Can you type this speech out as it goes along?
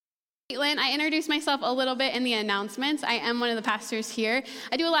Caitlin. I introduced myself a little bit in the announcements. I am one of the pastors here.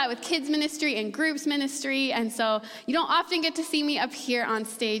 I do a lot with kids ministry and groups ministry, and so you don't often get to see me up here on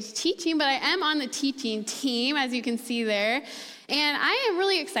stage teaching, but I am on the teaching team, as you can see there. And I am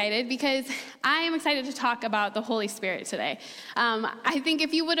really excited because I am excited to talk about the Holy Spirit today. I think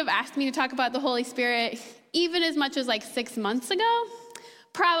if you would have asked me to talk about the Holy Spirit even as much as like 6 months ago,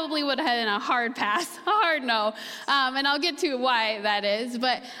 probably would have had a hard pass, a hard no, and I'll get to why that is.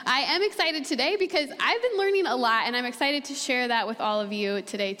 But I am excited today because I've been learning a lot, and I'm excited to share that with all of you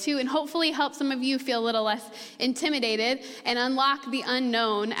today too, and hopefully help some of you feel a little less intimidated and unlock the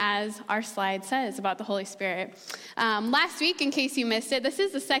unknown, as our slide says about the Holy Spirit. Last week, in case you missed it, this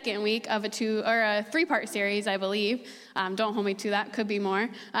is the second week of a 3-part series, I believe. Don't hold me to that, could be more.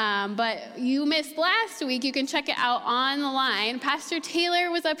 But you missed last week, you can check it out on the line. Pastor Taylor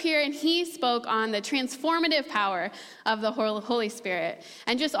was up here and he spoke on the transformative power of the Holy Spirit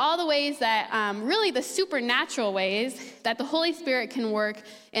and just all the ways that, really the supernatural ways that the Holy Spirit can work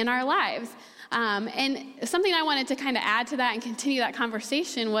in our lives. And something I wanted to kind of add to that and continue that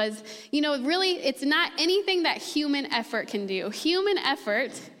conversation was, really it's not anything that human effort can do. Human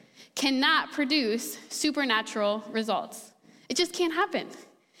effort cannot produce supernatural results. It just can't happen.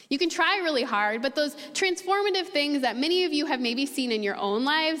 You can try really hard, but those transformative things that many of you have maybe seen in your own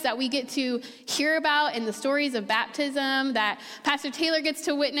lives that we get to hear about in the stories of baptism that Pastor Taylor gets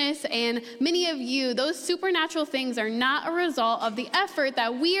to witness, and many of you, those supernatural things are not a result of the effort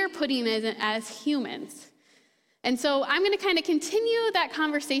that we are putting in as humans. And so I'm going to kind of continue that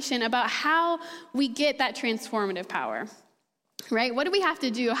conversation about how we get that transformative power. Right? What do we have to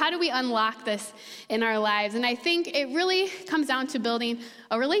do? How do we unlock this in our lives? And I think it really comes down to building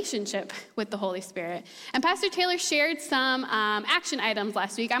a relationship with the Holy Spirit. And Pastor Taylor shared some action items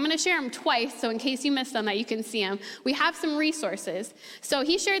last week. I'm going to share them twice, so in case you missed them, that you can see them. We have some resources. So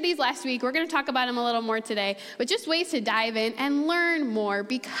he shared these last week. We're going to talk about them a little more today, but just ways to dive in and learn more,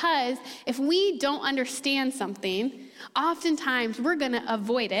 because if we don't understand something, oftentimes we're going to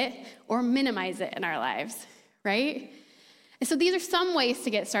avoid it or minimize it in our lives, right? And so these are some ways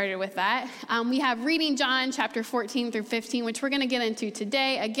to get started with that. We have reading John chapter 14 through 15, which we're going to get into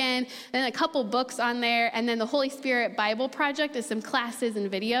today. Again, then a couple books on there, and then the Holy Spirit Bible Project is some classes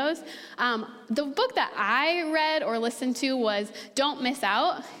and videos. The book that I read or listened to was Don't Miss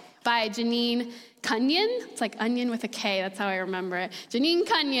Out by Janine Cunyon. It's like onion with a K. That's how I remember it. Janine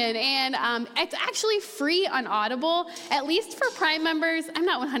Cunyon. And it's actually free on Audible, at least for Prime members. I'm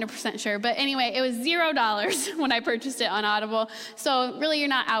not 100% sure. But anyway, it was $0 when I purchased it on Audible. So really, you're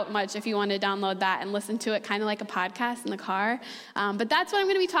not out much if you want to download that and listen to it kind of like a podcast in the car. But that's what I'm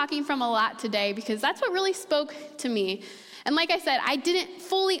going to be talking from a lot today, because that's what really spoke to me. And like I said, I didn't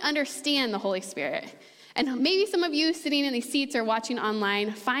fully understand the Holy Spirit. And maybe some of you sitting in these seats or watching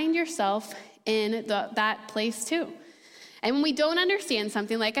online find yourself in that place too. And when we don't understand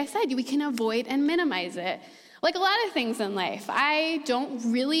something, like I said, we can avoid and minimize it. Like a lot of things in life, I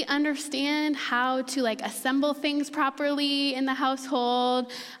don't really understand how to assemble things properly in the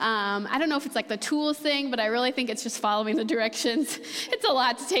household. I don't know if it's like the tools thing, but I really think it's just following the directions. It's a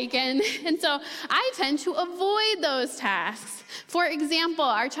lot to take in. And so I tend to avoid those tasks. For example,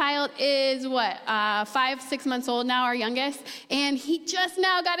 our child is 5, 6 months old now, our youngest, and he just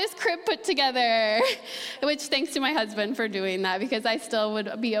now got his crib put together, which thanks to my husband for doing that, because I still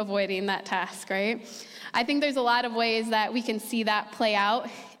would be avoiding that task, right? I think there's a lot of ways that we can see that play out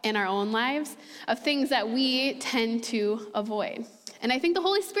in our own lives of things that we tend to avoid. And I think the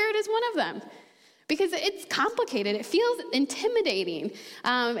Holy Spirit is one of them, because it's complicated. It feels intimidating.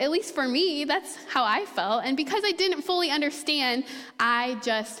 At least for me, that's how I felt. And because I didn't fully understand, I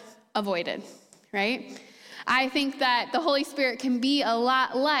just avoided, right? I think that the Holy Spirit can be a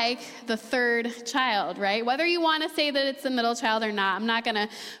lot like the third child, right? Whether you want to say that it's the middle child or not, I'm not going to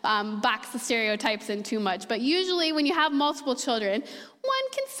box the stereotypes in too much. But usually when you have multiple children,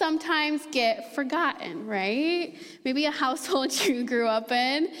 one can sometimes get forgotten, right? Maybe a household you grew up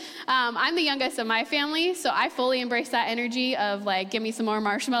in. I'm the youngest of my family, so I fully embrace that energy of give me some more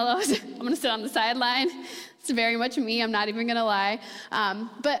marshmallows. I'm going to sit on the sideline. It's very much me, I'm not even going to lie.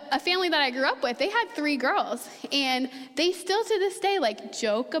 But a family that I grew up with, they had 3 girls. And they still to this day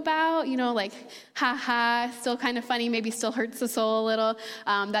joke about, ha, still kind of funny, maybe still hurts the soul a little,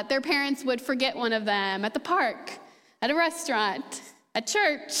 that their parents would forget one of them at the park, at a restaurant, at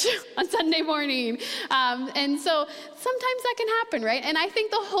church on Sunday morning. And so sometimes that can happen, right? And I think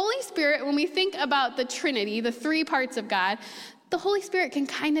the Holy Spirit, when we think about the Trinity, the 3 parts of God, the Holy Spirit can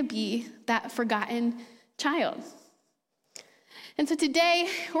kind of be that forgotten child. And so today,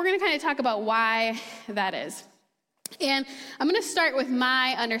 we're going to kind of talk about why that is. And I'm going to start with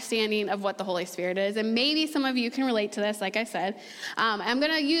my understanding of what the Holy Spirit is. And maybe some of you can relate to this, like I said. I'm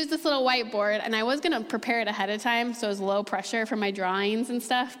going to use this little whiteboard, and I was going to prepare it ahead of time, so it was low pressure for my drawings and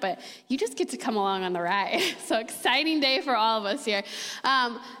stuff, but you just get to come along on the ride. So exciting day for all of us here.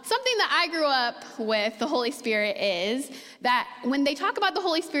 Something that I grew up with the Holy Spirit is that when they talk about the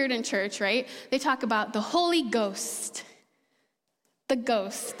Holy Spirit in church, right, they talk about the Holy Ghost.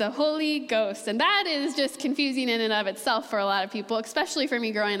 The Holy Ghost. And that is just confusing in and of itself for a lot of people, especially for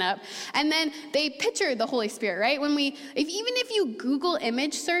me growing up. And then they picture the Holy Spirit, right? Even if you Google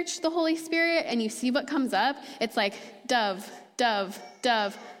image search the Holy Spirit and you see what comes up, it's like dove, dove,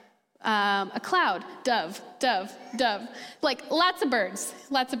 dove, a cloud, dove, dove, dove. Like lots of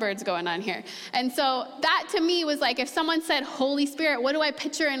birds going on here. And so that to me was like, if someone said Holy Spirit, what do I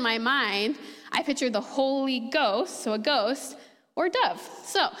picture in my mind? I picture the Holy Ghost, so a ghost, or dove.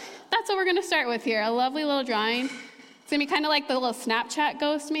 So that's what we're going to start with here. A lovely little drawing. It's going to be kind of like the little Snapchat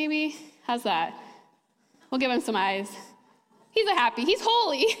ghost, maybe. How's that? We'll give him some eyes. He's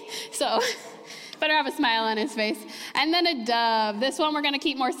holy. So better have a smile on his face. And then a dove. This one we're going to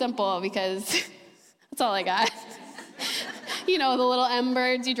keep more simple because that's all I got. You know, the little M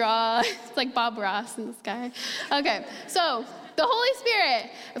birds you draw. It's like Bob Ross in the sky. Okay, so the Holy Spirit,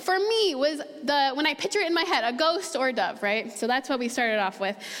 for me, was when I picture it in my head, a ghost or a dove, right? So that's what we started off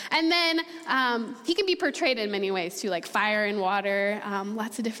with. And then he can be portrayed in many ways, too, like fire and water,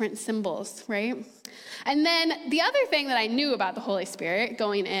 lots of different symbols, right? And then the other thing that I knew about the Holy Spirit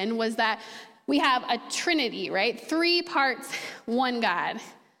going in was that we have a Trinity, right? 3 parts, 1 God.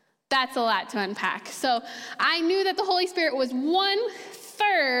 That's a lot to unpack. So I knew that the Holy Spirit was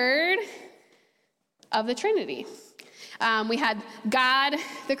 1/3 of the Trinity. We had God,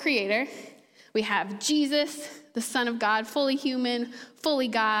 the Creator. We have Jesus, the Son of God, fully human, fully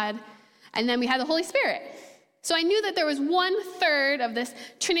God. And then we had the Holy Spirit. So I knew that there was 1/3 of this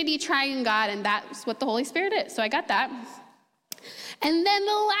Trinity triune God, and that's what the Holy Spirit is. So I got that. And then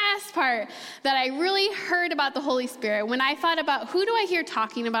the last part that I really heard about the Holy Spirit, when I thought about who do I hear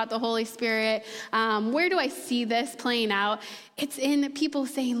talking about the Holy Spirit, where do I see this playing out, it's in people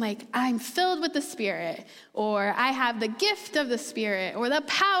saying like, I'm filled with the Spirit, or I have the gift of the Spirit, or the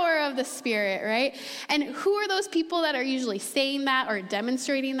power of the Spirit, right? And who are those people that are usually saying that or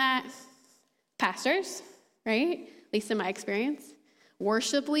demonstrating that? Pastors, right? At least in my experience.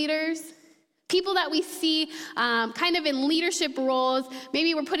 Worship leaders. People that we see kind of in leadership roles,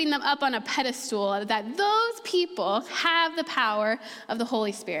 maybe we're putting them up on a pedestal, that those people have the power of the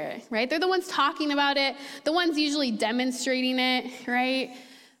Holy Spirit, right? They're the ones talking about it, the ones usually demonstrating it, right?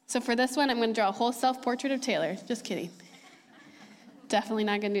 So for this one, I'm going to draw a whole self-portrait of Taylor. Just kidding. Definitely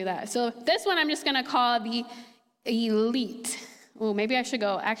not going to do that. So this one I'm just going to call the elite. Oh, maybe I should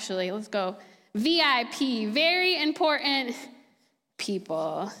go, actually, let's go VIP, very important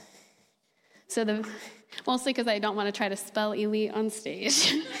people. So mostly because I don't want to try to spell elite on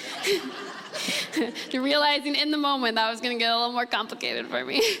stage. Realizing in the moment that was going to get a little more complicated for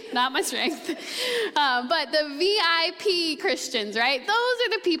me. Not my strength. But the VIP Christians, right? Those are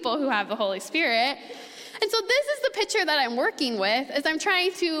the people who have the Holy Spirit. And so this is the picture that I'm working with as I'm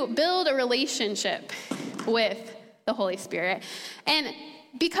trying to build a relationship with the Holy Spirit. And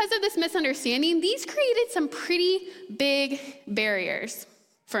because of this misunderstanding, these created some pretty big barriers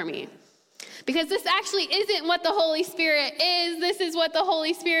for me. Because this actually isn't what the Holy Spirit is. This is what the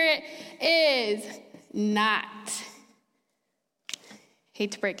Holy Spirit is not.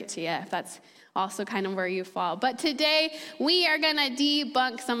 Hate to break it to you if that's also kind of where you fall. But today, we are going to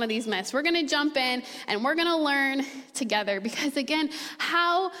debunk some of these myths. We're going to jump in and we're going to learn together. Because again,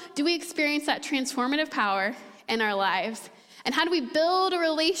 how do we experience that transformative power in our lives? And how do we build a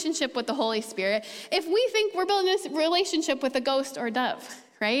relationship with the Holy Spirit if we think we're building this relationship with a ghost or dove,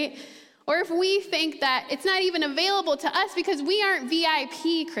 right? Or if we think that it's not even available to us because we aren't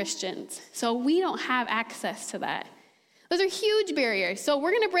VIP Christians, so we don't have access to that. Those are huge barriers. So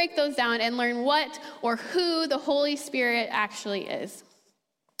we're going to break those down and learn what or who the Holy Spirit actually is.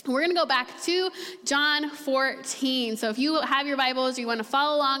 We're going to go back to John 14. So if you have your Bibles or you want to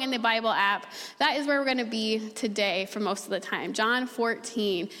follow along in the Bible app, that is where we're going to be today for most of the time. John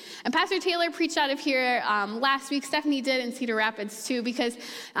 14. And Pastor Taylor preached out of here last week. Stephanie did in Cedar Rapids too, because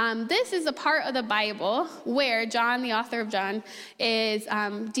this is a part of the Bible where John, the author of John, is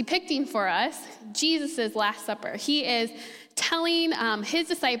depicting for us Jesus' Last Supper. He is telling his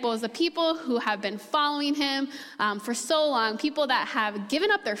disciples, the people who have been following him for so long, people that have given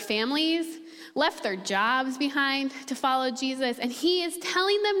up their families, left their jobs behind to follow Jesus, and he is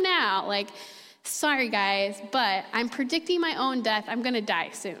telling them now, like, sorry guys, but I'm predicting my own death. I'm going to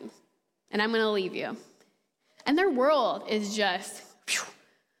die soon, and I'm going to leave you. And their world is just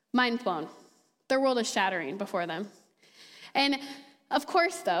mind blown. Their world is shattering before them. And of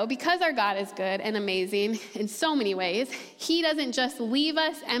course, though, because our God is good and amazing in so many ways, he doesn't just leave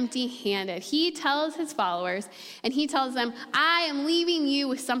us empty-handed. He tells his followers, and he tells them, I am leaving you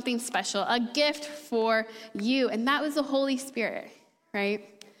with something special, a gift for you. And that was the Holy Spirit,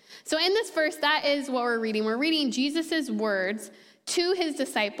 right? So in this verse, that is what we're reading. We're reading Jesus' words to his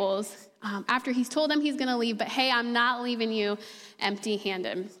disciples after he's told them he's going to leave, but hey, I'm not leaving you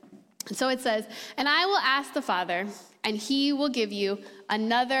empty-handed. And so it says, and I will ask the Father, and he will give you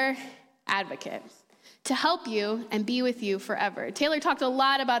another advocate to help you and be with you forever. Taylor talked a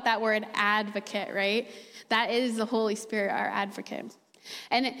lot about that word advocate, right? That is the Holy Spirit, our advocate.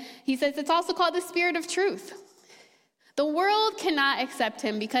 And he says it's also called the Spirit of Truth. The world cannot accept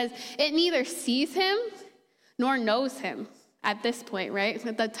him because it neither sees him nor knows him at this point, right?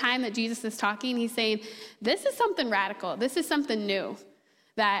 At the time that Jesus is talking, he's saying, this is something radical. This is something new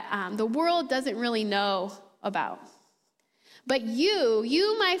that the world doesn't really know about. But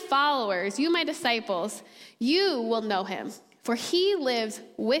you, my followers, you, my disciples, you will know him, for he lives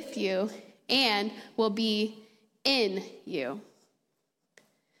with you and will be in you.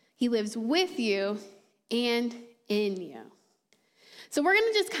 He lives with you and in you. So we're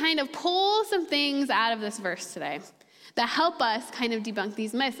going to just kind of pull some things out of this verse today that help us kind of debunk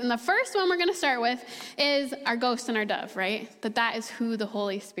these myths. And the first one we're going to start with is our ghost and our dove, right? That is who the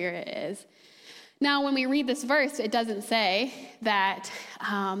Holy Spirit is. Now, when we read this verse, it doesn't say that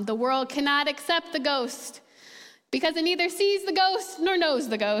the world cannot accept the ghost because it neither sees the ghost nor knows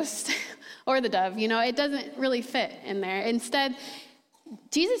the ghost or the dove. You know, it doesn't really fit in there. Instead,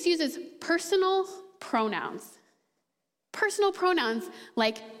 Jesus uses personal pronouns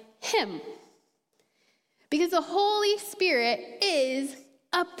like him, because the Holy Spirit is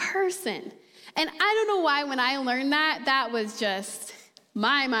a person. And I don't know why when I learned that was just,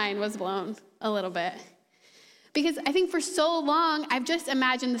 my mind was blown a little bit. Because I think for so long, I've just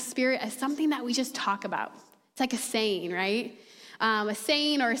imagined the Spirit as something that we just talk about. It's like a saying, right? A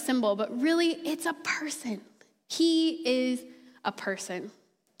saying or a symbol, but really it's a person. He is a person.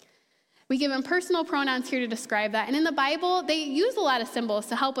 We give him personal pronouns here to describe that. And in the Bible, they use a lot of symbols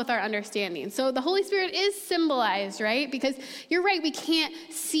to help with our understanding. So the Holy Spirit is symbolized, right? Because you're right, we can't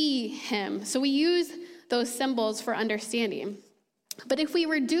see him. So we use those symbols for understanding. But if we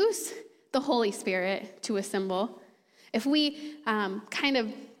reduce the Holy Spirit to a symbol, if we kind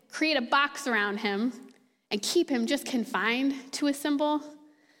of create a box around him and keep him just confined to a symbol,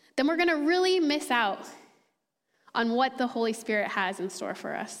 then we're going to really miss out on what the Holy Spirit has in store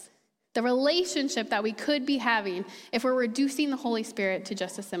for us. The relationship that we could be having if we're reducing the Holy Spirit to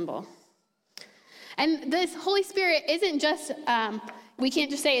just a symbol. And this Holy Spirit isn't just, we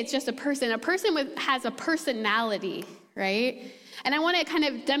can't just say it's just a person. A person has a personality, right? And I want to kind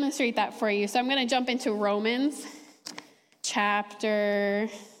of demonstrate that for you. So I'm going to jump into Romans chapter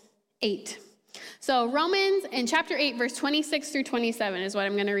 8. So Romans in chapter 8, verse 26 through 27 is what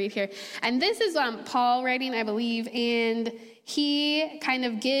I'm going to read here. And this is Paul writing, I believe, and he kind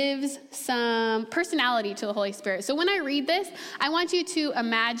of gives some personality to the Holy Spirit. So when I read this, I want you to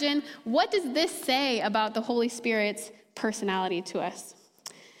imagine, what does this say about the Holy Spirit's personality to us?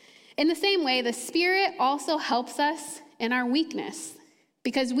 In the same way, the Spirit also helps us in our weakness,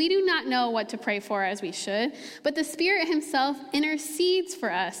 because we do not know what to pray for as we should, but the Spirit himself intercedes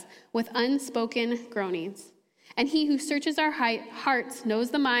for us with unspoken groanings. And he who searches our hearts knows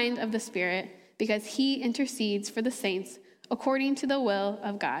the mind of the Spirit, because he intercedes for the saints according to the will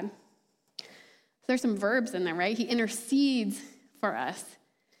of God. So there's some verbs in there, right? He intercedes for us.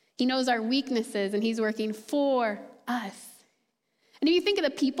 He knows our weaknesses, and he's working for us. And if you think of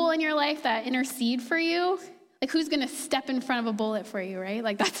the people in your life that intercede for you, like who's going to step in front of a bullet for you, right?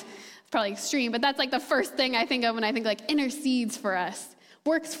 Like that's probably extreme, but that's like the first thing I think of when I think like intercedes for us,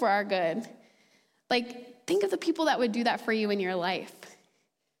 works for our good. Like think of the people that would do that for you in your life.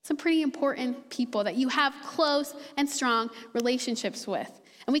 Some pretty important people that you have close and strong relationships with.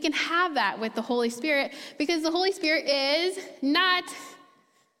 And we can have that with the Holy Spirit, because the Holy Spirit is not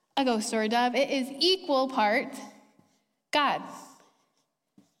a ghost or a dove. It is equal part God.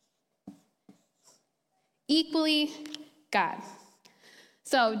 Equally God.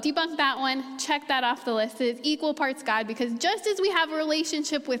 So debunk that one, check that off the list. It is equal parts God, because just as we have a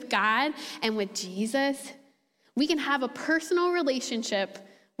relationship with God and with Jesus, we can have a personal relationship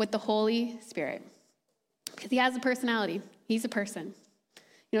with the Holy Spirit, because he has a personality. He's a person.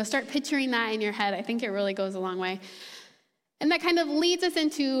 You know, start picturing that in your head. I think it really goes a long way. And that kind of leads us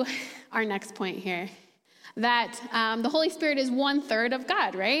into our next point here. that the Holy Spirit is 1/3 of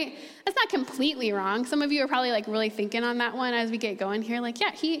God, right? That's not completely wrong. Some of you are probably like really thinking on that one as we get going here. Like,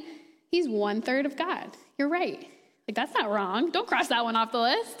 yeah, he's 1/3 of God. You're right. Like, that's not wrong. Don't cross that one off the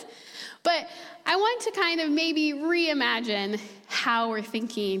list. But I want to kind of maybe reimagine how we're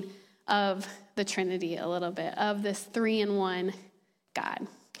thinking of the Trinity a little bit, of this 3-in-1 God.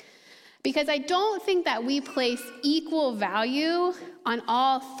 Because I don't think that we place equal value on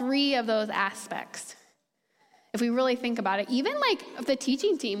all three of those aspects. If we really think about it, even like the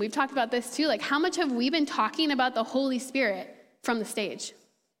teaching team, we've talked about this too. Like, how much have we been talking about the Holy Spirit from the stage,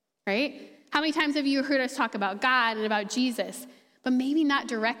 right? How many times have you heard us talk about God and about Jesus, but maybe not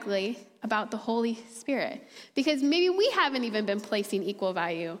directly about the Holy Spirit? Because maybe we haven't even been placing equal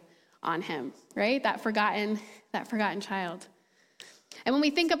value on him, right? That forgotten child. And when we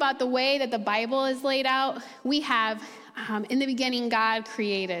think about the way that the Bible is laid out, we have in the beginning, God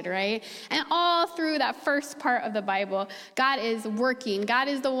created, right? And all through that first part of the Bible, God is working. God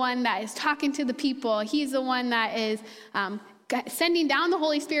is the one that is talking to the people. He's the one that is sending down the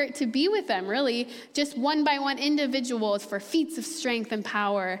Holy Spirit to be with them, really, just one by one individuals for feats of strength and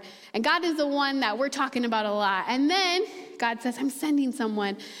power. And God is the one that we're talking about a lot. And then God says, I'm sending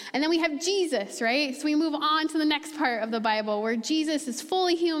someone. And then we have Jesus, right? So we move on to the next part of the Bible where Jesus is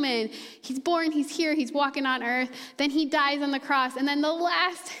fully human. He's born, he's here, he's walking on earth. Then he dies on the cross. And then the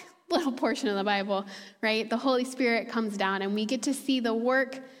last little portion of the Bible, right? The Holy Spirit comes down and we get to see the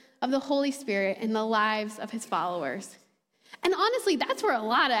work of the Holy Spirit in the lives of his followers. And honestly, that's where a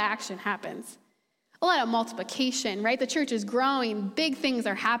lot of action happens. A lot of multiplication, right? The church is growing. Big things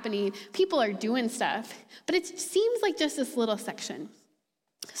are happening. People are doing stuff. But it seems like just this little section.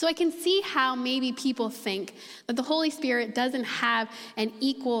 So I can see how maybe people think that the Holy Spirit doesn't have an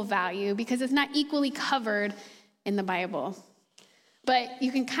equal value because it's not equally covered in the Bible. But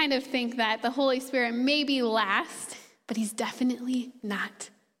you can kind of think that the Holy Spirit may be last, but he's definitely not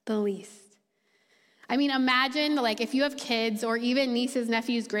the least. I mean, imagine, like, if you have kids or even nieces,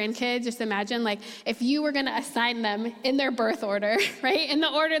 nephews, grandkids, just imagine, like, if you were going to assign them in their birth order, right, in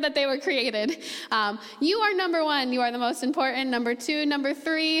the order that they were created. You are number one. You are the most important. Number two, number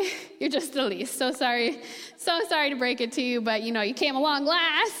three, you're just the least. So sorry to break it to you, but, you came along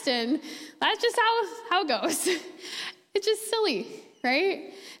last, and that's just how it goes. It's just silly,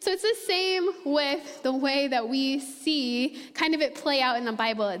 right? So it's the same with the way that we see kind of it play out in the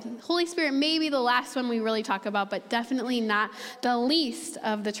Bible. Holy Spirit may be the last one we really talk about, but definitely not the least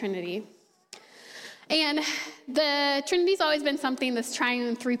of the Trinity. And the Trinity's always been something, this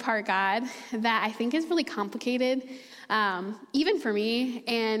triune three-part God, that I think is really complicated, even for me,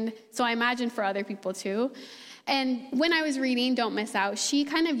 and so I imagine for other people too. And when I was reading Don't Miss Out, she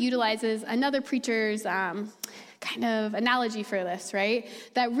kind of utilizes another preacher's kind of analogy for this, right?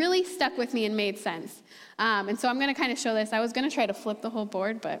 That really stuck with me and made sense. And so I'm going to kind of show this. I was going to try to flip the whole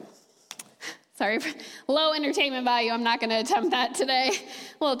board, but sorry, low entertainment value. I'm not going to attempt that today.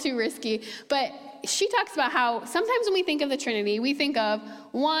 A little too risky. But she talks about how sometimes when we think of the Trinity, we think of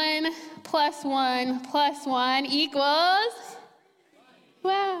 1 + 1 + 1 equals,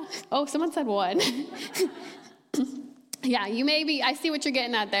 wow. Oh, someone said 1. Yeah, you may be, I see what you're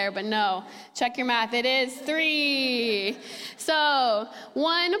getting at there, but no. Check your math. It is 3. So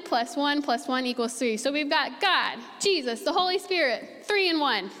 1 + 1 + 1 equals 3. So we've got God, Jesus, the Holy Spirit, 3 in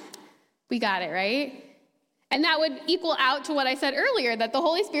 1. We got it, right? And that would equal out to what I said earlier, that the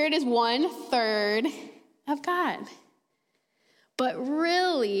Holy Spirit is 1/3 of God. But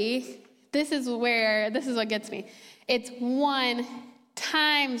really, this is what gets me. It's 1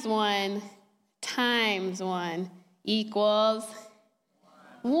 times 1 times 1 equals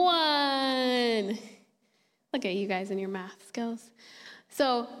 1. Look at you guys and your math skills.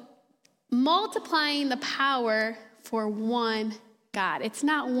 So multiplying the power for one God. It's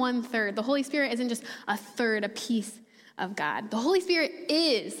not 1/3. The Holy Spirit isn't just a third, a piece of God. The Holy Spirit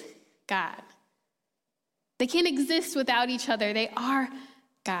is God. They can't exist without each other. They are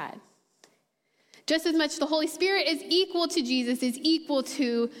God. Just as much the Holy Spirit is equal to Jesus, is equal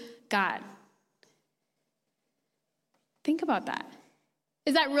to God. Think about that.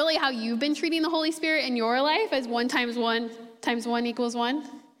 Is that really how you've been treating the Holy Spirit in your life, as 1 times 1 times 1 equals 1?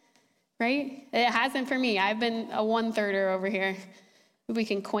 Right? It hasn't for me. I've been a 1/3er over here. We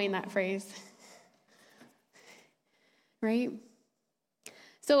can coin that phrase. Right?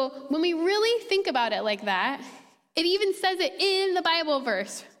 So when we really think about it like that, it even says it in the Bible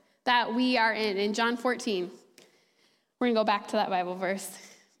verse that we are in John 14. We're going to go back to that Bible verse,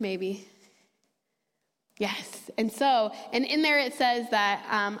 maybe. Yes. And in there it says that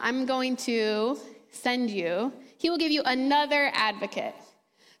I'm going to send you. He will give you another advocate.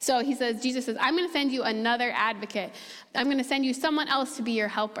 So Jesus says, I'm going to send you another advocate. I'm going to send you someone else to be your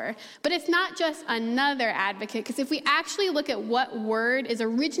helper. But it's not just another advocate, because if we actually look at what word is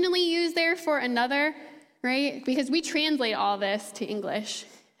originally used there for another, right? Because we translate all this to English.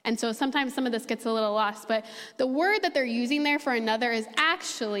 And so sometimes some of this gets a little lost. But the word that they're using there for another is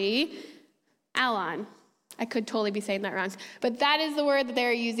actually alon. I could totally be saying that wrong. But that is the word that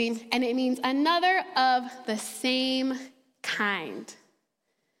they're using. And it means another of the same kind.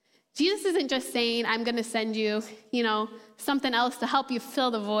 Jesus isn't just saying, I'm going to send you, something else to help you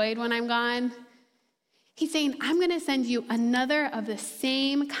fill the void when I'm gone. He's saying, I'm going to send you another of the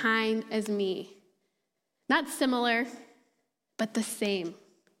same kind as me. Not similar, but the same.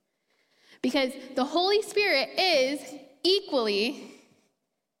 Because the Holy Spirit is equally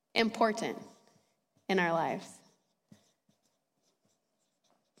important in our lives.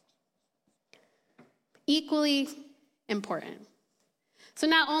 Equally important. So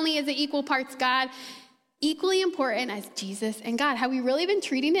not only is it equal parts God, equally important as Jesus and God. Have we really been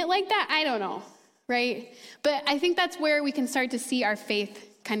treating it like that? I don't know, right? But I think that's where we can start to see our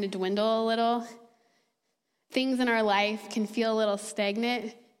faith kind of dwindle a little. Things in our life can feel a little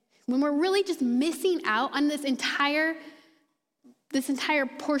stagnant when we're really just missing out on this entire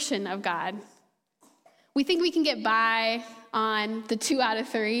portion of God. We think we can get by on the 2 out of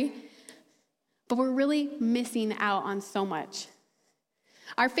 3, but we're really missing out on so much.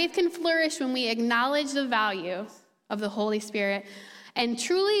 Our faith can flourish when we acknowledge the value of the Holy Spirit and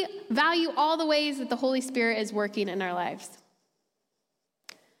truly value all the ways that the Holy Spirit is working in our lives.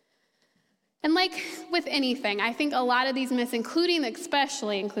 And like with anything, I think a lot of these myths,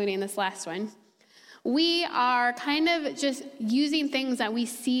 especially including this last one, we are kind of just using things that we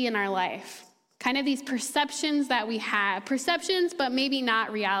see in our life, kind of these perceptions that we have, perceptions, but maybe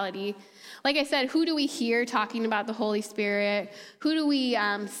not reality. Like I said, who do we hear talking about the Holy Spirit? Who do we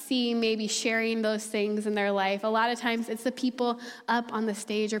see maybe sharing those things in their life? A lot of times it's the people up on the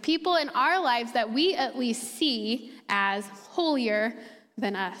stage or people in our lives that we at least see as holier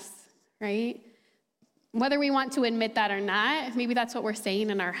than us, right? Whether we want to admit that or not, maybe that's what we're saying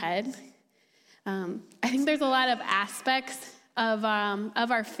in our head. I think there's a lot of aspects of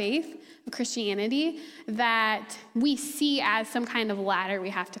our faith, of Christianity, that we see as some kind of ladder we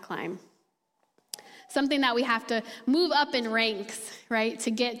have to climb. Something that we have to move up in ranks, right,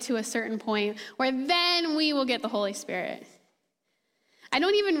 to get to a certain point where then we will get the Holy Spirit. I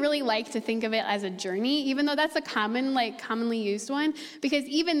don't even really like to think of it as a journey, even though that's a commonly used one, because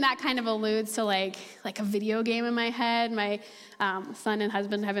even that kind of alludes to like a video game in my head. My son and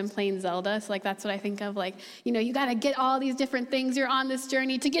husband have been playing Zelda, so that's what I think of. You got to get all these different things. You're on this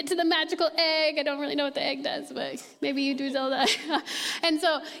journey to get to the magical egg. I don't really know what the egg does, but maybe you do, Zelda. And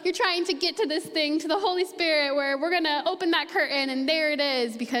so you're trying to get to this thing, to the Holy Spirit, where we're going to open that curtain, and there it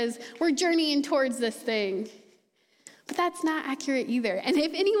is, because we're journeying towards this thing. But that's not accurate either. And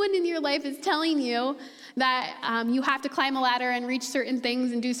if anyone in your life is telling you that you have to climb a ladder and reach certain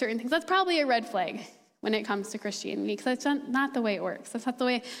things and do certain things, that's probably a red flag when it comes to Christianity, because that's not the way it works. That's not the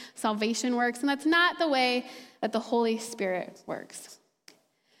way salvation works, and that's not the way that the Holy Spirit works.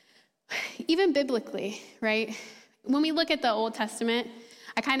 Even biblically, right? When we look at the Old Testament,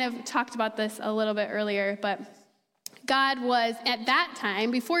 I kind of talked about this a little bit earlier, but God was, at that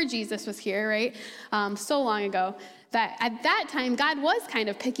time, before Jesus was here, right, so long ago, that at that time, God was kind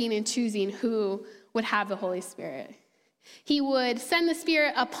of picking and choosing who would have the Holy Spirit. He would send the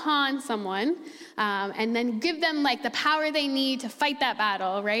Spirit upon someone and then give them the power they need to fight that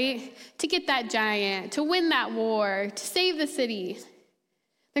battle, right? To get that giant, to win that war, to save the city.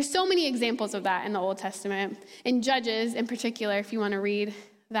 There's so many examples of that in the Old Testament. In Judges, in particular, if you want to read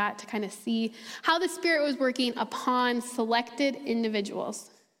that to kind of see how the Spirit was working upon selected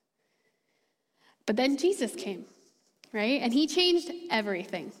individuals. But then Jesus came. Right? And he changed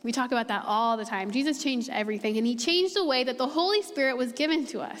everything. We talk about that all the time. Jesus changed everything, and he changed the way that the Holy Spirit was given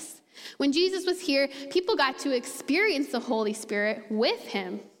to us. When Jesus was here, people got to experience the Holy Spirit with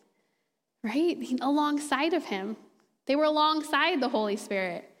him, right? Alongside of him. They were alongside the Holy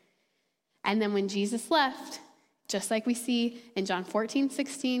Spirit. And then when Jesus left, just like we see in John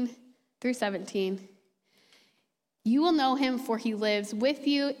 14:16 through 17, you will know him, for he lives with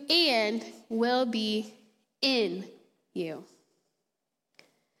you and will be in you.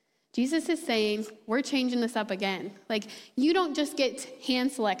 Jesus is saying, we're changing this up again. You don't just get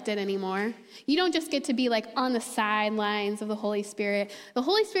hand-selected anymore. You don't just get to be on the sidelines of the Holy Spirit. The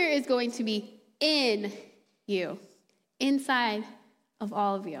Holy Spirit is going to be in you, inside of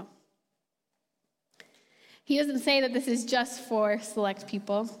all of you. He doesn't say that this is just for select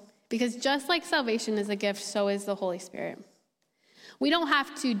people, because just like salvation is a gift, so is the Holy Spirit. We don't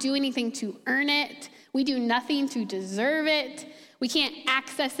have to do anything to earn it. We do nothing to deserve it. We can't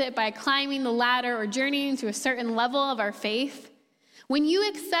access it by climbing the ladder or journeying to a certain level of our faith. When you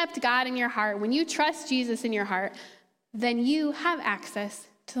accept God in your heart, when you trust Jesus in your heart, then you have access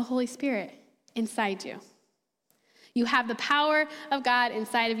to the Holy Spirit inside you. You have the power of God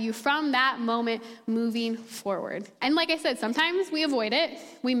inside of you from that moment moving forward. And like I said, sometimes we avoid it,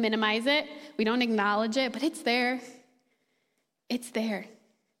 we minimize it, we don't acknowledge it, but it's there. It's there.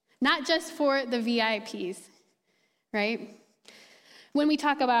 Not just for the VIPs, right? When we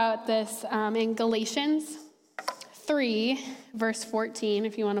talk about this in Galatians 3, verse 14,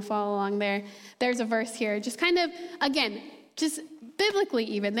 if you want to follow along there, there's a verse here, just kind of, again, just biblically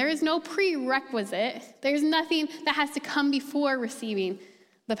even, there is no prerequisite. There's nothing that has to come before receiving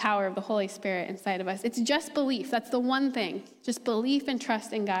the power of the Holy Spirit inside of us. It's just belief. That's the one thing. Just belief and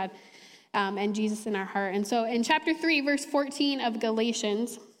trust in God and Jesus in our heart. And so in chapter 3, verse 14 of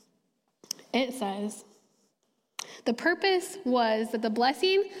Galatians, it says, the purpose was that the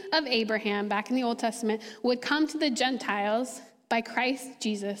blessing of Abraham back in the Old Testament would come to the Gentiles by Christ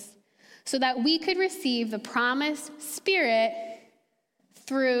Jesus so that we could receive the promised Spirit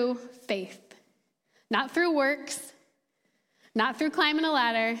through faith. Not through works, not through climbing a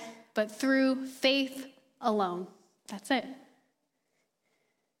ladder, but through faith alone. That's it.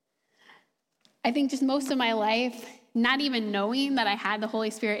 I think just most of my life, not even knowing that I had the Holy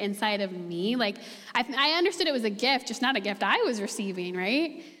Spirit inside of me, like I understood it was a gift, just not a gift I was receiving,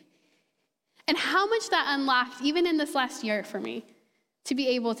 right? And how much that unlocked, even in this last year for me, to be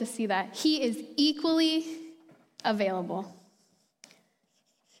able to see that He is equally available.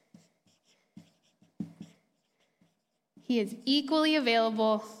 He is equally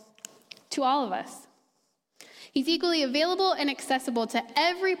available to all of us. He's equally available and accessible to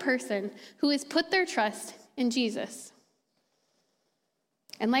every person who has put their trust in Jesus.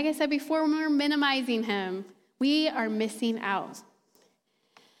 And like I said before, when we're minimizing Him, we are missing out.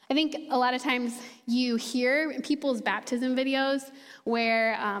 I think a lot of times you hear people's baptism videos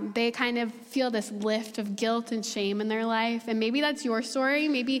where they kind of feel this lift of guilt and shame in their life. And maybe that's your story.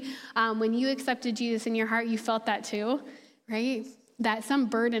 Maybe when you accepted Jesus in your heart, you felt that too, right? That some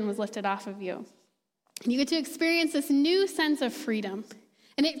burden was lifted off of you. And you get to experience this new sense of freedom.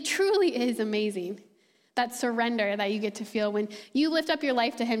 And it truly is amazing, that surrender that you get to feel when you lift up your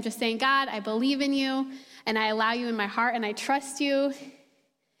life to Him, just saying, God, I believe in you, and I allow you in my heart, and I trust you.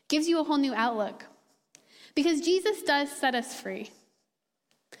 Gives you a whole new outlook. Because Jesus does set us free.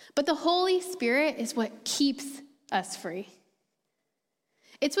 But the Holy Spirit is what keeps us free.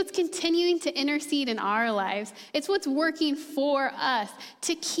 It's what's continuing to intercede in our lives. It's what's working for us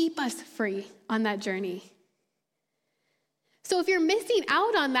to keep us free on that journey. So if you're missing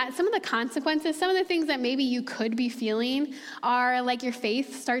out on that, some of the consequences, some of the things that maybe you could be feeling are like your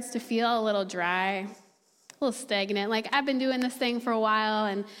faith starts to feel a little dry, a little stagnant. Like, I've been doing this thing for a while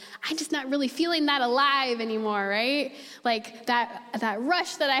and I'm just not really feeling that alive anymore, right? Like that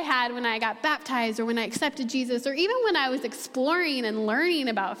rush that I had when I got baptized or when I accepted Jesus, or even when I was exploring and learning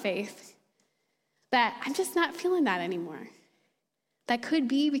about faith, that I'm just not feeling that anymore. That could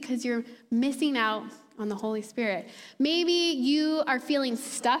be because you're missing out on the Holy Spirit. Maybe you are feeling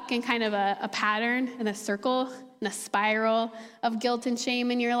stuck in kind of a pattern, in a circle, in a spiral of guilt and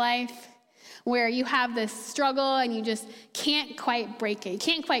shame in your life, where you have this struggle and you just can't quite break it. You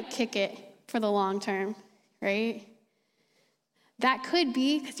can't quite kick it for the long term, right? That could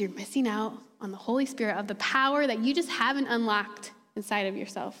be because you're missing out on the Holy Spirit, of the power that you just haven't unlocked inside of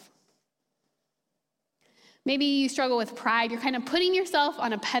yourself. Maybe you struggle with pride. You're kind of putting yourself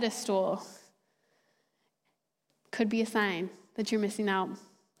on a pedestal. Could be a sign that you're missing out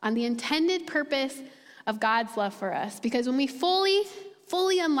on the intended purpose of God's love for us. Because when we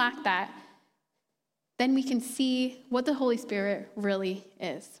fully unlock that, then we can see what the Holy Spirit really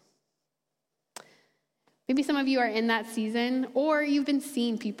is. Maybe some of you are in that season, or you've been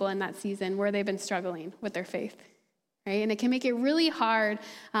seeing people in that season where they've been struggling with their faith, right? And it can make it really hard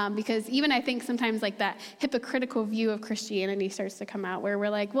because even I think sometimes like that hypocritical view of Christianity starts to come out, where we're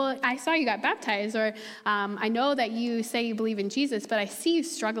like, well, I saw you got baptized, or I know that you say you believe in Jesus, but I see you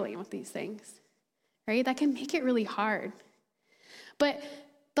struggling with these things, right? That can make it really hard. But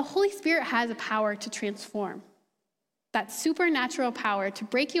the Holy Spirit has a power to transform, that supernatural power to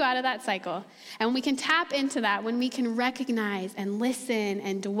break you out of that cycle. And when we can tap into that, when we can recognize and listen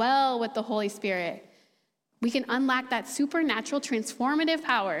and dwell with the Holy Spirit, we can unlock that supernatural transformative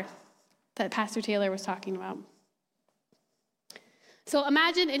power that Pastor Taylor was talking about. So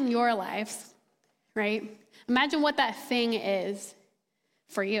imagine in your lives, right? Imagine what that thing is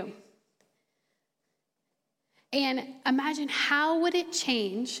for you. And imagine how would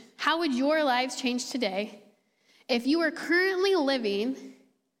your lives change today if you were currently living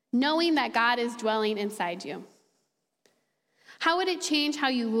knowing that God is dwelling inside you? How would it change how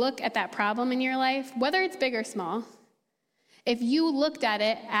you look at that problem in your life, whether it's big or small, if you looked at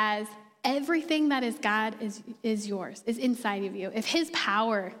it as everything that is God is yours, is inside of you? If his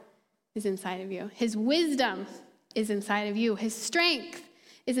power is inside of you, his wisdom is inside of you, his strength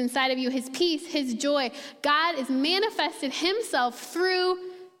is inside of you, his peace, his joy. God has manifested himself through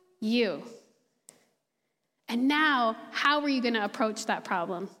you. And now, how are you going to approach that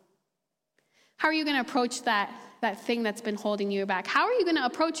problem? How are you going to approach that thing that's been holding you back? How are you going to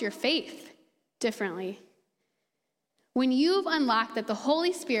approach your faith differently? When you've unlocked that the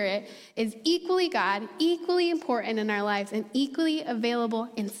Holy Spirit is equally God, equally important in our lives, and equally available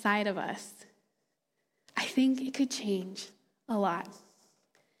inside of us, I think it could change a lot.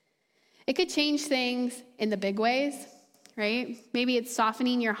 It could change things in the big ways, right? Maybe it's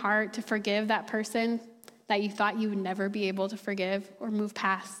softening your heart to forgive that person that you thought you would never be able to forgive or move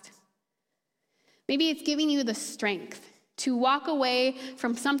past. Maybe it's giving you the strength to walk away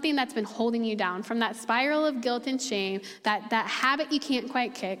from something that's been holding you down, from that spiral of guilt and shame, that habit you can't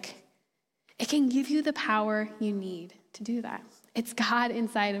quite kick. It can give you the power you need to do that. It's God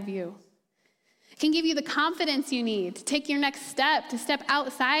inside of you. It can give you the confidence you need to take your next step, to step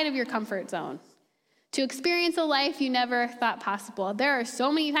outside of your comfort zone, to experience a life you never thought possible. There are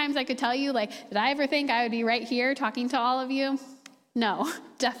so many times I could tell you, did I ever think I would be right here talking to all of you? No,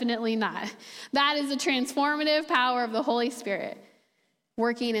 definitely not. That is the transformative power of the Holy Spirit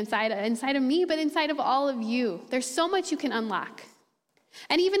working inside of me, but inside of all of you. There's so much you can unlock.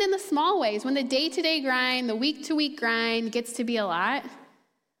 And even in the small ways, when the day-to-day grind, the week-to-week grind gets to be a lot,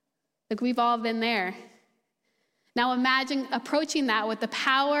 we've all been there. Now imagine approaching that with the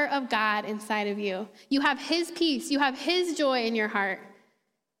power of God inside of you. You have his peace, you have his joy in your heart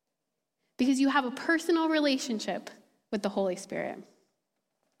because you have a personal relationship with the Holy Spirit.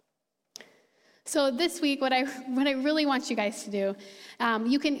 So this week, what I really want you guys to do,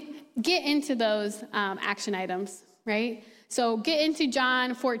 you can get into those action items, right? So get into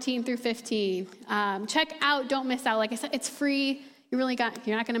John 14 through 15. Check out Don't Miss Out. Like I said, it's free. You're not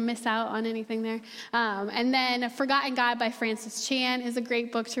going to miss out on anything there. And then Forgotten God by Francis Chan is a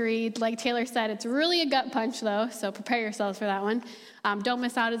great book to read. Like Taylor said, it's really a gut punch though, so prepare yourselves for that one. Don't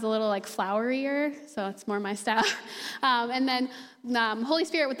Miss Out is a little flowerier, so it's more my style. And then Holy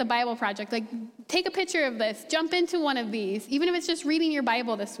Spirit with the Bible Project. Take a picture of this, jump into one of these, even if it's just reading your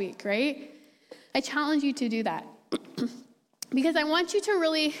Bible this week, right? I challenge you to do that because I want you to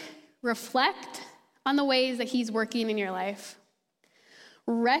really reflect on the ways that he's working in your life.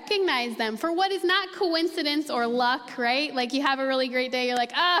 Recognize them for what is not coincidence or luck, right? You have a really great day, you're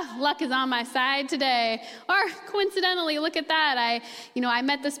luck is on my side today. Or coincidentally, look at that. I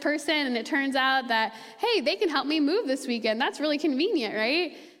met this person and it turns out that, hey, they can help me move this weekend. That's really convenient,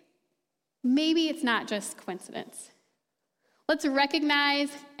 right? Maybe it's not just coincidence. Let's recognize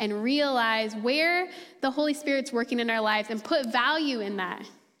and realize where the Holy Spirit's working in our lives and put value in that.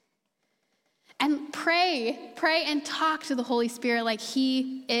 And pray and talk to the Holy Spirit like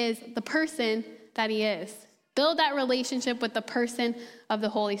he is the person that he is. Build that relationship with the person of the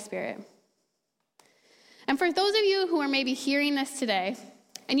Holy Spirit. And for those of you who are maybe hearing this today,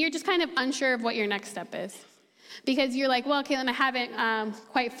 and you're just kind of unsure of what your next step is, because you're like, well, Caitlin, I haven't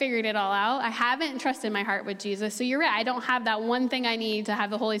quite figured it all out. I haven't trusted my heart with Jesus. So you're right, I don't have that one thing I need to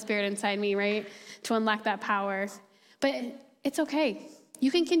have the Holy Spirit inside me, right, to unlock that power. But it's okay. You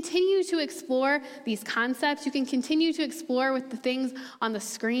can continue to explore these concepts. You can continue to explore with the things on the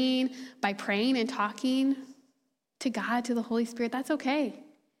screen by praying and talking to God, to the Holy Spirit. That's okay.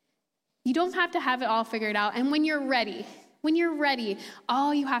 You don't have to have it all figured out. And when you're ready,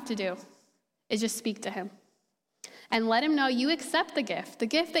 all you have to do is just speak to him and let him know you accept the gift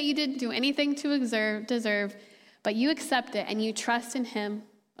that you didn't do anything to deserve, but you accept it and you trust in him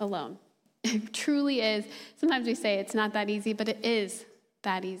alone. It truly is. Sometimes we say it's not that easy, but it is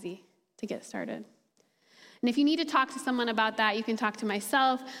that easy to get started. And if you need to talk to someone about that, you can talk to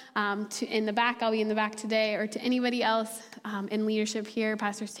myself in the back. I'll be in the back today, or to anybody else in leadership here,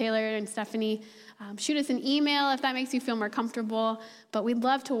 Pastors Taylor and Stephanie. Shoot us an email if that makes you feel more comfortable. But we'd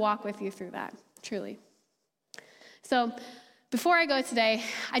love to walk with you through that, truly. So before I go today,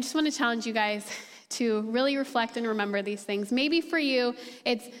 I just want to challenge you guys to really reflect and remember these things. Maybe for you,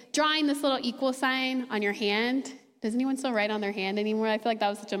 it's drawing this little equal sign on your hand. Does anyone still write on their hand anymore? I feel like that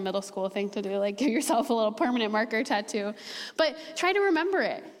was such a middle school thing to do, give yourself a little permanent marker tattoo. But try to remember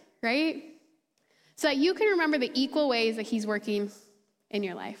it, right? So that you can remember the equal ways that he's working in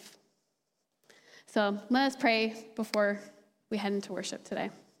your life. So let us pray before we head into worship today.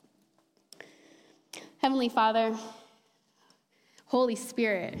 Heavenly Father, Holy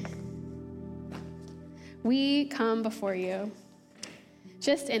Spirit, we come before you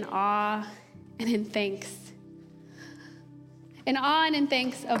just in awe and in thanks. In awe and in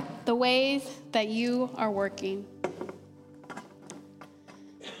thanks of the ways that you are working.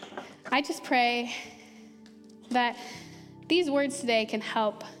 I just pray that these words today can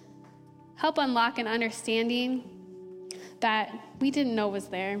help unlock an understanding that we didn't know was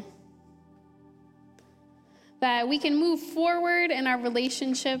there. That we can move forward in our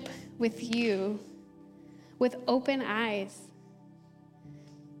relationship with you with open eyes.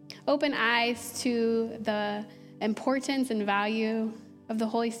 Open eyes to the importance and value of the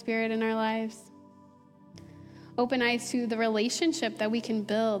Holy Spirit in our lives. Open eyes to the relationship that we can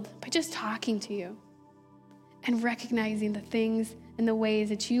build by just talking to you and recognizing the things and the ways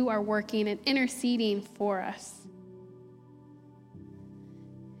that you are working and interceding for us.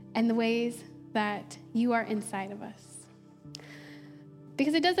 And the ways that you are inside of us.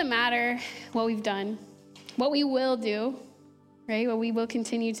 Because it doesn't matter what we've done, what we will do, right? What we will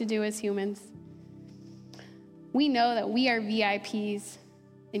continue to do as humans. We know that we are VIPs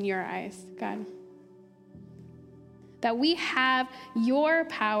in your eyes, God. That we have your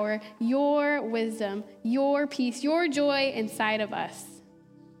power, your wisdom, your peace, your joy inside of us.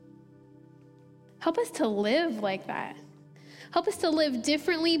 Help us to live like that. Help us to live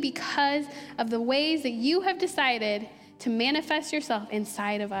differently because of the ways that you have decided to manifest yourself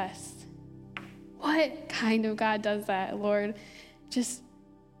inside of us. What kind of God does that, Lord? Just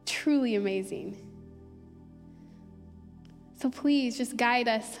truly amazing. So please just guide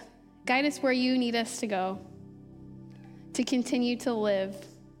us where you need us to go, to continue to live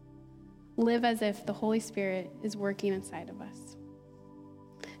as if the Holy Spirit is working inside of us.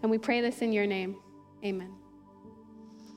 And we pray this in your name. Amen.